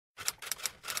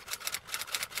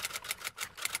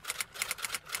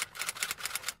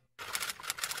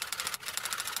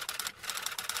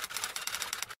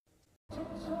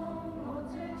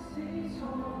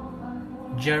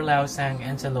Jerlau sang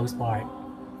Angelo's part.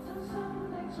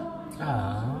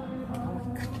 Oh my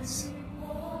goodness.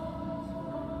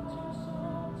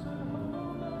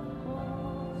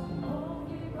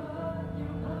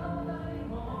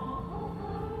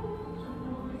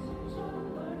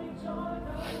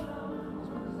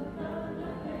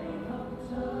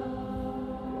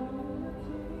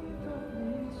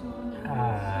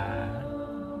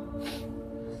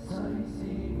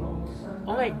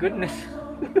 Oh my goodness.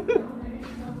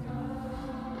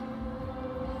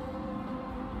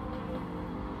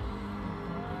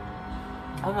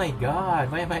 Oh my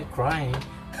god, why am I crying?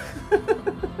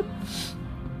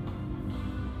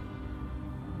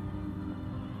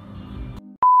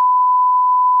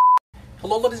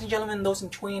 Hello ladies and gentlemen, those in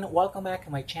between, welcome back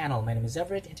to my channel. My name is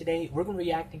Everett and today we're going to be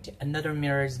reacting to another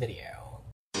Mirrors video.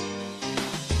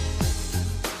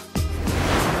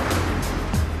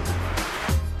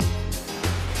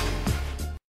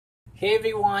 Hey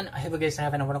everyone, I hope you guys are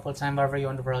having a wonderful time wherever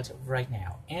you're in the world right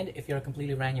now. And if you're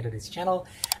completely brand new to this channel,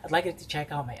 I'd like you to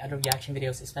check out my other reaction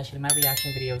videos, especially my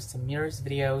reaction videos to Mirrors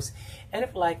videos. And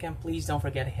if you like them, please don't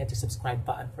forget to hit the subscribe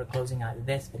button for closing out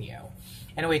this video.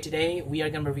 Anyway, today we are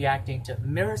going to be reacting to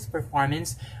Mirrors'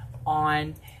 performance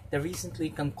on the recently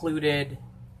concluded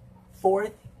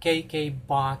 4th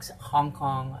KKBOX Hong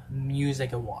Kong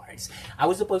Music Awards. I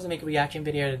was supposed to make a reaction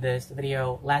video to this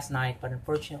video last night, but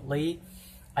unfortunately,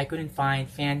 I couldn't find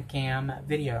fancam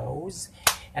videos,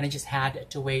 and I just had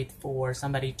to wait for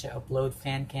somebody to upload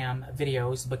fancam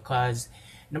videos because,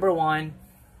 number one,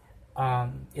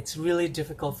 it's really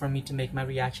difficult for me to make my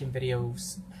reaction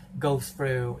videos go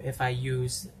through if I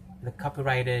use the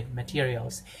copyrighted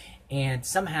materials. And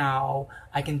somehow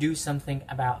I can do something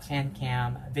about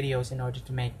fancam videos in order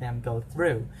to make them go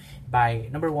through by,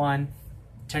 number one,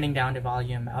 turning down the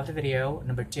volume of the video,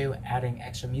 number two, adding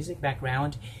extra music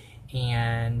background,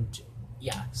 and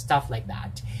yeah, stuff like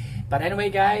that. But anyway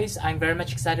guys, I'm very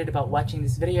much excited about watching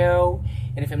this video,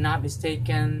 and if I'm not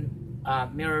mistaken,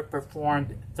 Mirror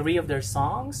performed 3 of their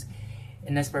songs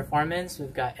in this performance.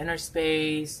 We've got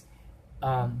Innerspace,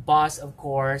 Boss, of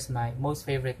course, my most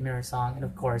favorite Mirror song, and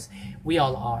of course We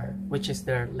All Are, which is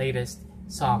their latest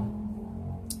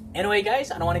song. Anyway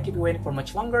guys, I don't want to keep you waiting for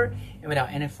much longer, and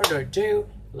without any further ado,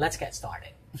 let's get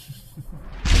started.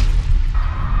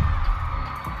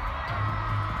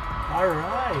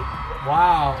 Alright,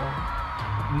 wow,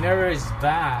 Mirror is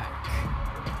back,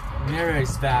 Mirror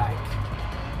is back,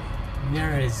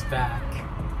 Mirror is back.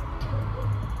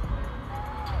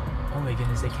 Oh my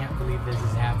goodness, I can't believe this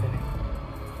is happening.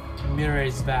 Mirror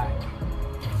is back.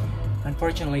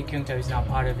 Unfortunately, Kyungto is not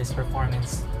part of this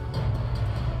performance.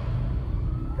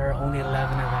 There are only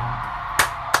 11 of them.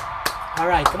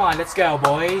 Alright, come on, let's go,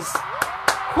 boys.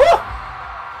 Woo!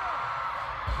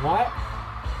 What?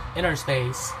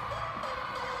 Innerspace.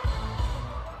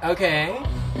 Okay.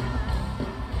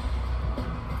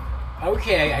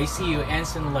 Okay, I see you,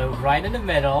 Anson Lo, right in the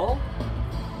middle.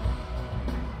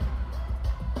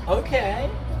 Okay.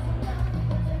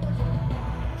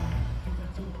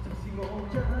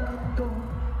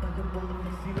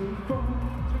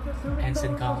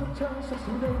 Anson Kong.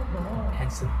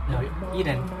 Anson, no,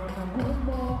 Eden.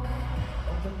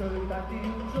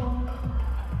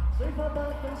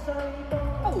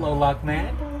 Hello,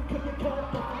 Lockman.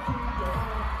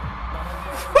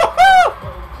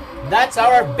 That's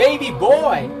our baby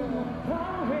boy.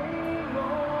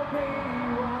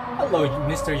 Hello,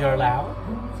 Mr. Jorlao.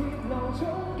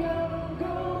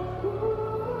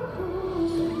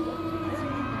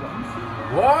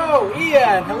 Whoa,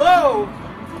 Ian, hello.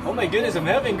 Oh my goodness, I'm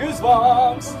having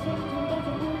goosebumps.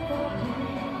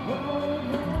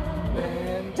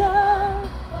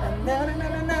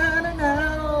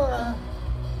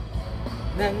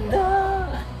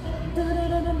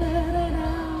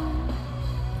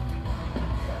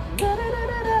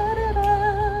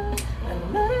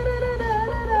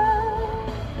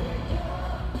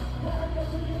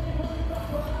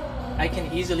 I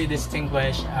can easily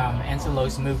distinguish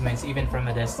Ancelo's movements even from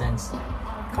a distance.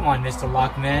 Come on, Mr.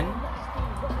 Lockman.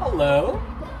 Hello.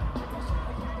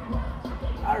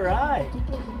 Alright.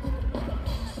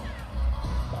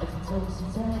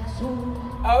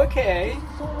 Okay.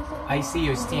 I see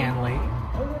you, Stanley.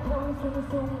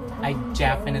 I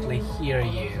definitely hear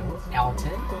you,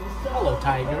 Elton. Hello,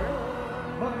 Tiger.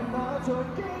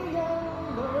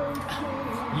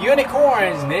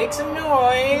 Unicorns, make some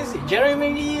noise.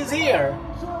 Jeremy is here.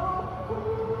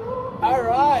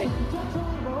 Alright.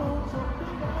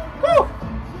 Woo!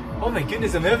 Oh my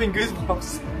goodness, I'm having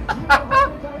goosebumps.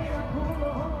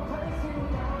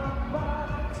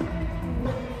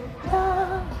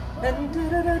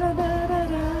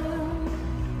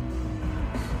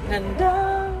 I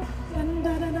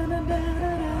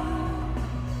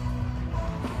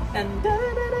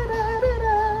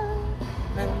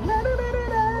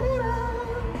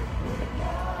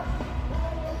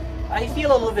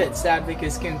feel a little bit sad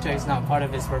because Kyungto is not part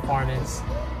of his performance.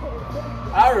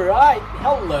 Alright,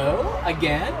 hello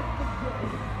again.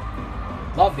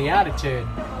 Love the attitude.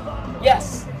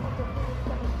 Yes.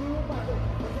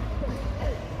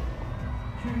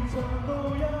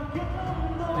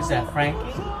 Who's that,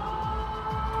 Frankie?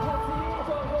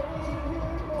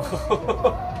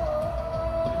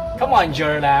 Come on,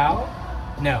 Jorlao.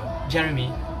 No,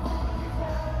 Jeremy.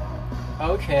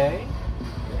 Okay.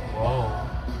 Whoa.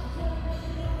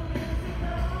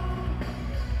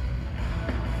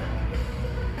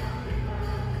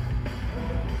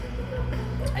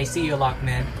 I see you,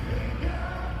 Lockman.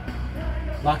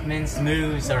 Lockman's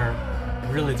moves are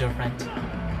really different.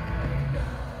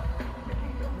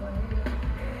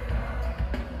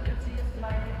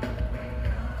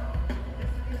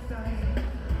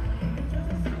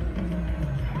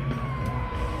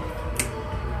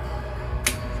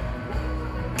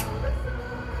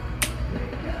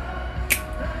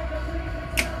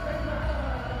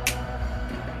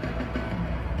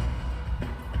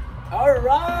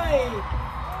 Alright!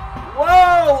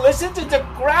 Whoa! Listen to the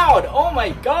crowd! Oh my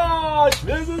gosh!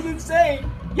 This is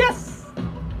insane! Yes!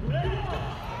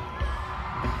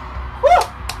 Woo!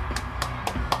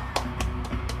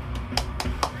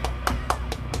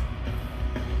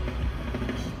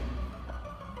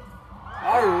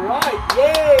 Alright!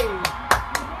 Yay!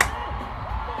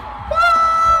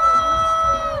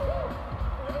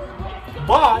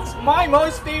 Boss, my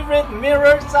most favorite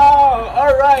mirror song!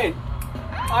 Alright!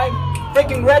 I'm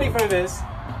freaking ready for this!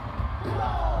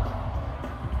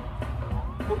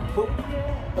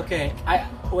 Okay,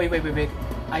 wait.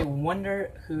 I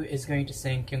wonder who is going to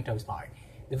sing Kyungto's part.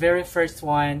 The very first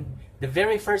one, the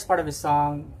very first part of the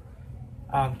song,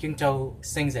 Kyungto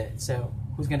sings it. So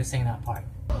who's gonna sing that part?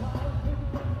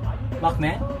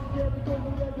 Lockman?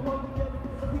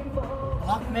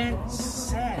 Lockman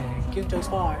sang Kyungto's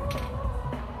part.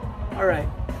 Alright.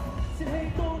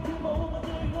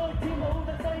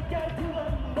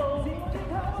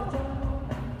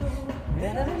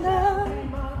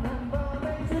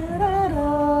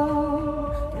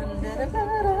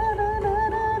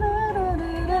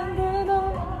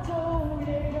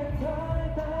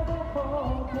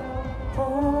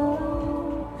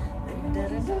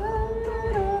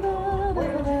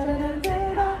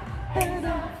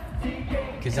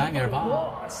 Cause I'm your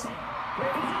boss.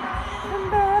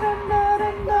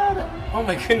 Oh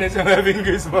my goodness, I'm having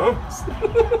goosebumps.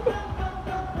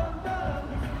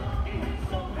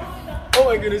 Oh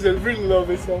my goodness, I really love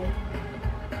this song.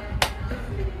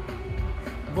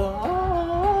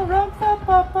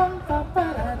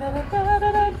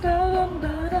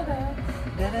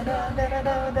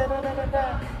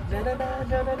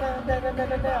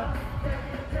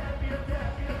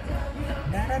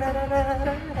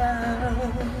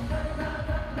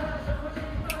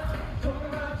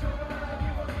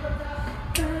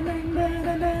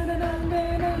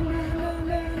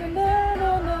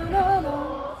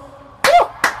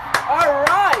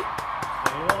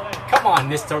 Come on,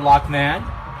 Mr. Lockman.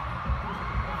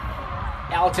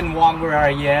 Elton Wong, where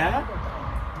are ya?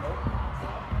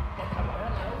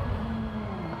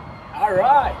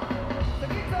 Alright.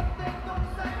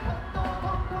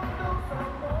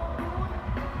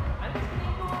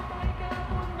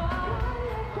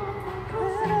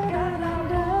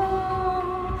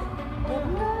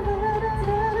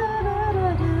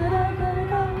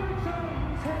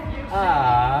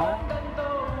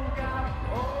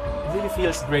 It really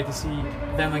feels great to see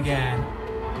them again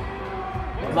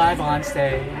live on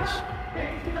stage.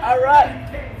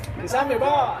 Alright, because I'm your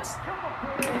boss.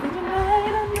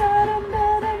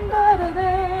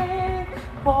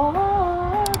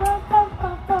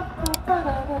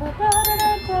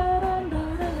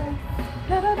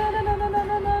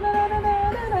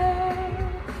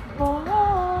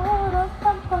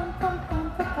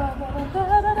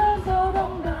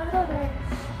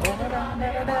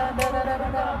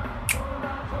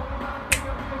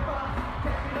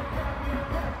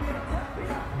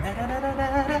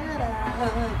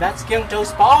 That's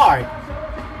Kyungto's part.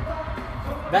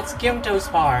 That's Kyungto's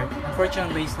part.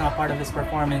 Unfortunately, it's not part of his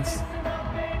performance.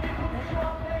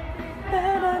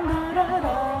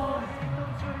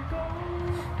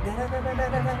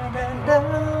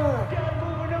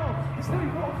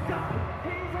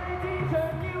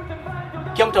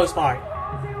 Kyungto's part.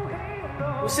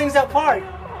 Who sings that part?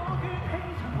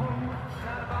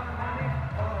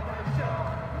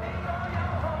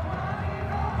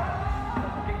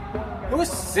 Who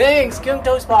sings Kung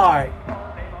To's part?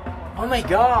 Oh my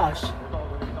gosh.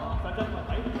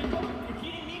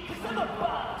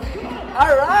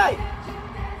 Alright.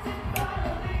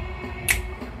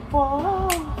 Wow.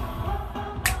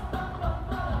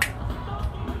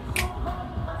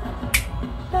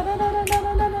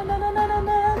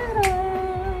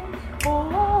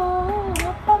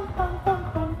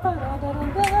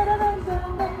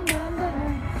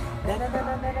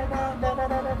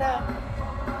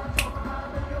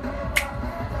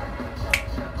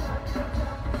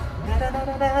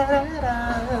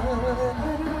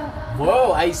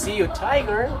 Whoa, I see you,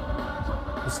 Tiger.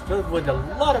 He's filled with a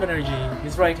lot of energy.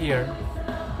 He's right here.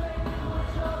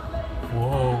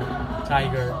 Whoa,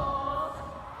 Tiger.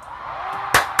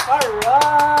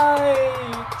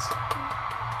 Alright!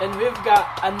 And we've got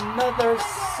another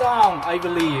song, I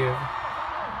believe.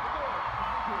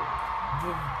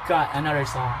 We've got another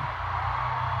song.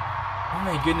 Oh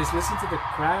my goodness, listen to the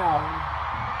crowd.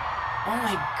 Oh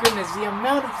my goodness, the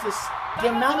amount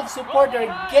of support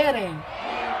they're getting.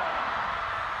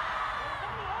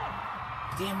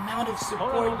 The amount of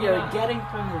support they're getting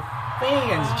from the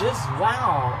fans, just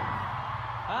wow.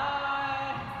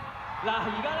 嗱，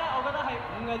而家咧，我覺得係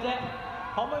5嘅啫，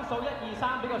可唔可以數1、2、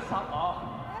3俾個10我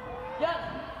？1、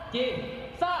2、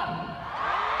3。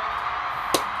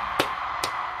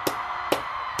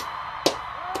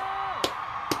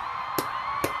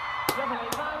入嚟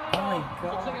翻呢個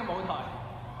熟悉嘅舞台，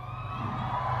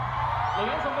嚟緊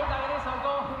送俾大家呢首歌，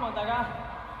希望大家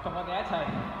同我哋一齊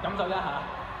感受一下，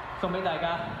送俾大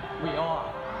家 We All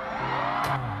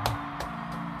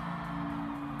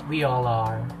We all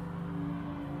are.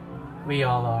 We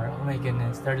all are. Oh my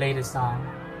goodness, their latest song.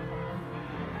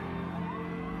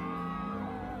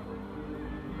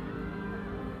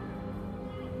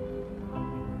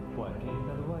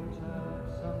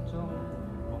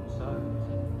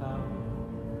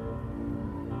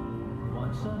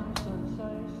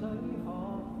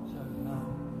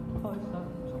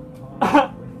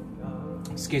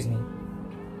 Excuse me.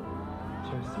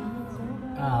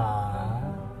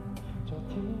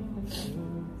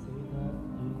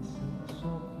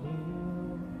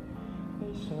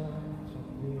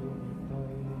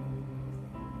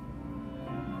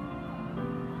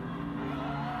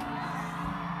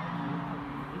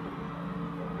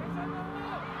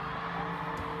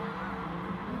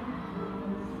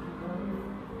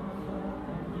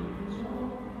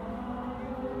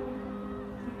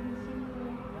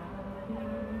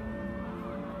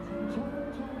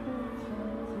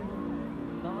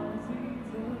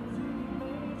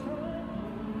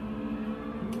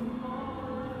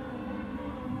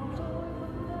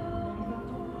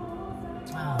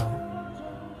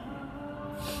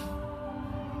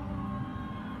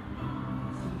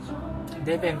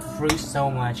 They've been through so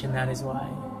much, and that is why.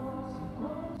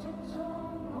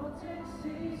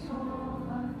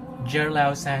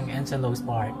 Jerlau sang Angelo's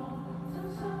part.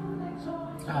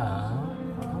 Oh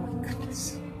my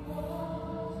goodness.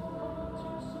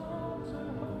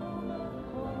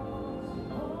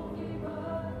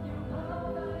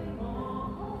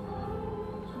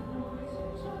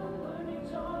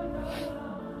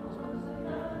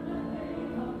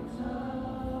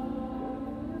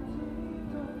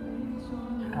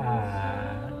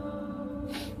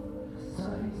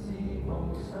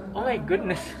 Oh my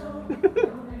goodness.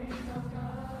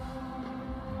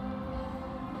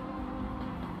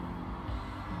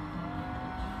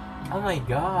 Oh my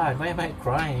god, why am I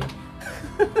crying?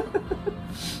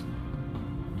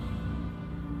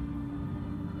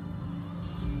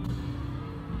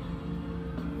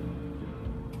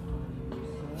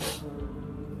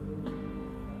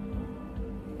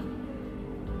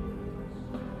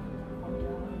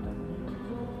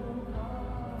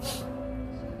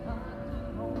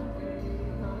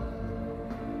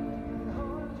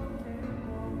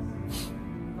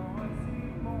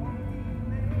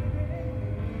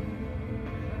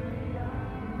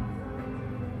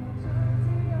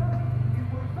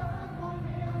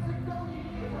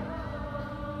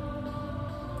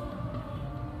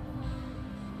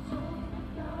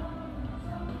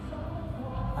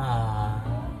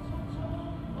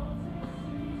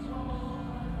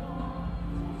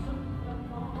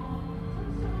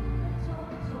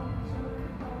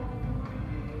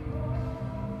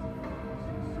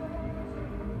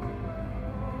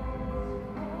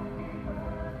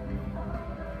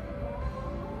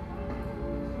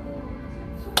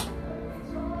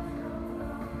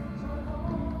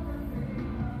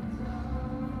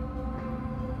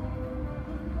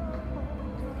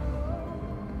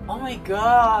 Oh my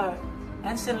god!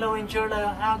 Anselo and Jorla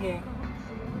are hugging.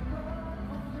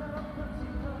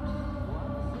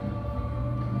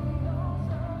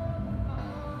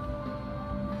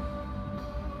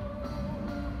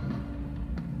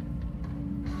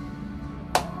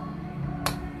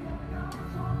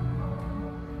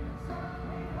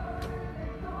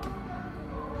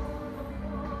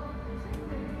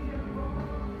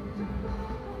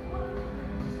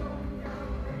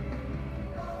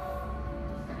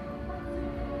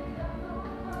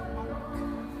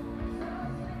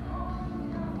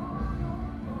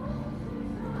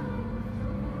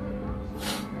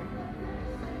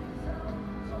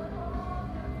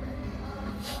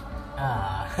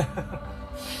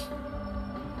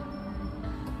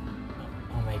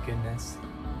 Oh my goodness.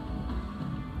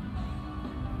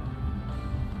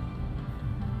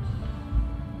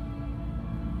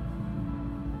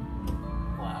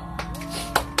 Wow.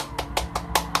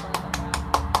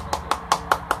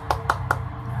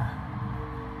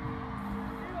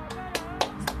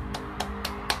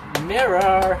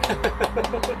 Mirror.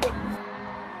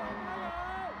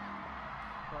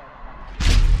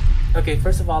 Okay,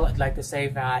 first of all, I'd like to say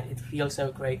that it feels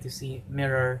so great to see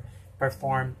Mirror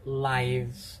perform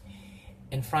live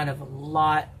in front of a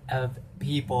lot of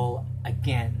people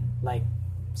again. Like,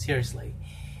 seriously.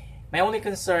 My only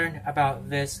concern about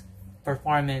this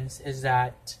performance is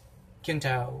that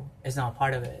Kyungto is not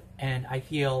part of it. And I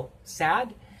feel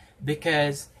sad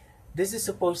because this is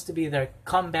supposed to be their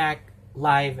comeback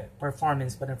live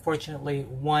performance, but unfortunately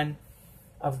one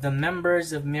of the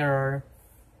members of Mirror,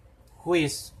 who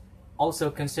is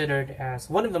also considered as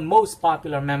one of the most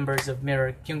popular members of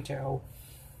Mirror, Kyungto,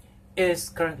 is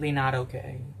currently not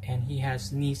okay, and he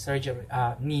has knee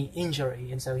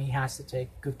injury, and so he has to take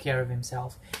good care of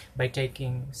himself by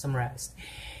taking some rest.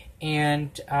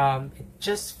 And it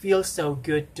just feels so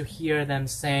good to hear them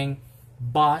sing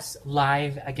Boss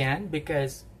live again,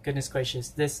 because goodness gracious,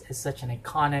 this is such an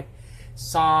iconic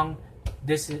song.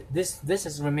 This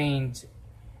has remained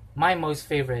my most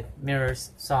favorite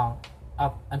Mirror's song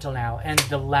up until now. And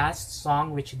the last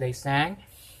song which they sang,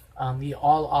 We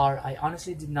All Are, I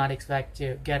honestly did not expect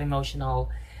to get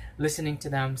emotional listening to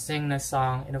them sing this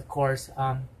song, and of course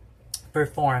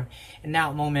perform. In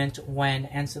that moment when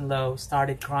Anson Lo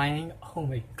started crying, oh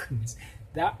my goodness,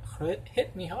 that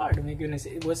hit me hard. Oh my goodness,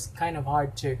 it was kind of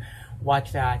hard to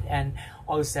watch that. And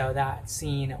also that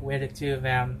scene where the two of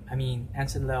them, I mean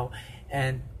Anson Lo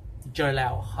and Joy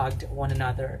Lau, hugged one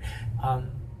another,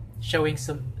 showing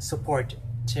some support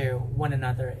to one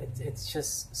another. It's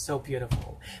just so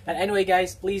beautiful. But anyway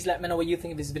guys, please let me know what you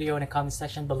think of this video in the comment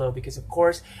section below, because of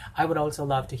course I would also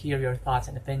love to hear your thoughts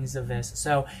and opinions of this.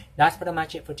 So that's pretty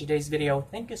much it for today's video.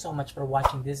 Thank you so much for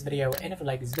watching this video, and if you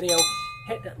like this video,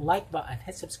 hit that like button,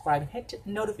 hit subscribe, and hit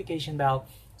the notification bell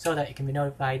so that you can be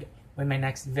notified when my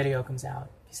next video comes out.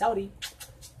 Peace out.